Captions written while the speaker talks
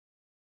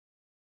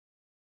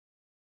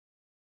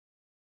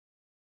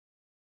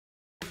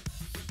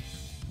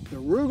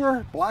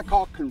Ruger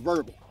Blackhawk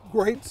Convertible.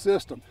 Great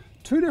system.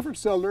 2 different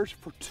cylinders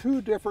for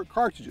 2 different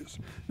cartridges.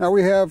 Now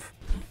we have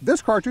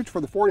this cartridge for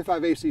the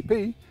 45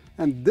 ACP,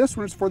 and this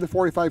one is for the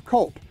 45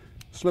 Colt.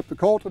 Slip the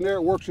Colt in there,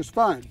 it works just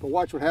fine. But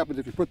watch what happens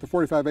if you put the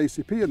 45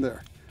 ACP in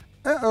there.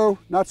 Uh-oh,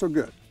 not so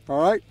good,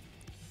 all right?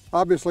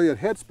 Obviously it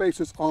head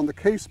spaces on the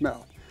case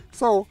mouth.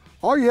 So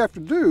all you have to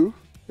do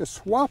is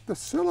swap the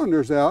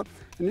cylinders out,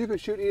 and you can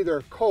shoot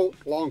either Colt,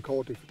 long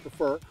Colt if you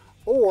prefer,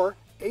 or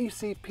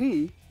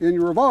ACP in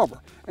your revolver.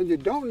 And you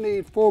don't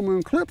need full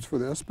moon clips for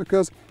this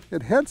because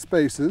it head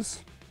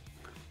spaces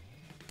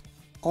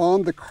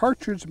on the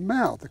cartridge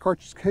mouth, the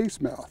cartridge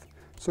case mouth.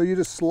 So you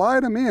just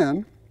slide them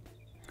in,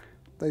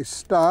 they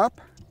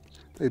stop,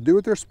 they do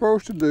what they're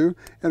supposed to do,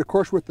 and of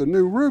course with the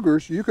new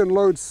Rugers, you can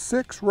load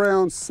 6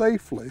 rounds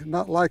safely,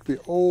 not like the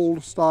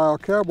old style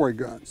cowboy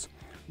guns.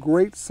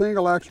 Great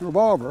single action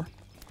revolver.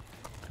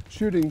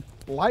 Shooting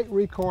light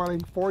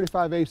recoiling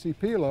 45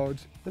 ACP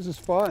loads, this is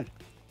fun.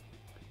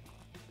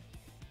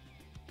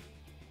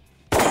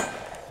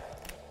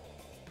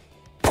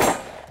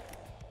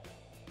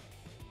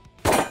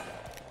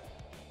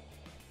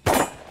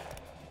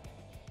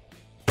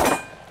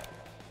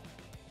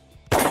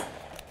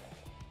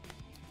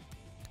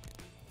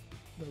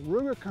 The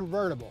Ruger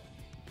Convertible,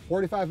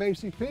 45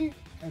 ACP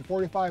and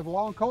 45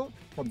 Long Colt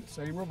from the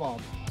same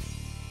revolver.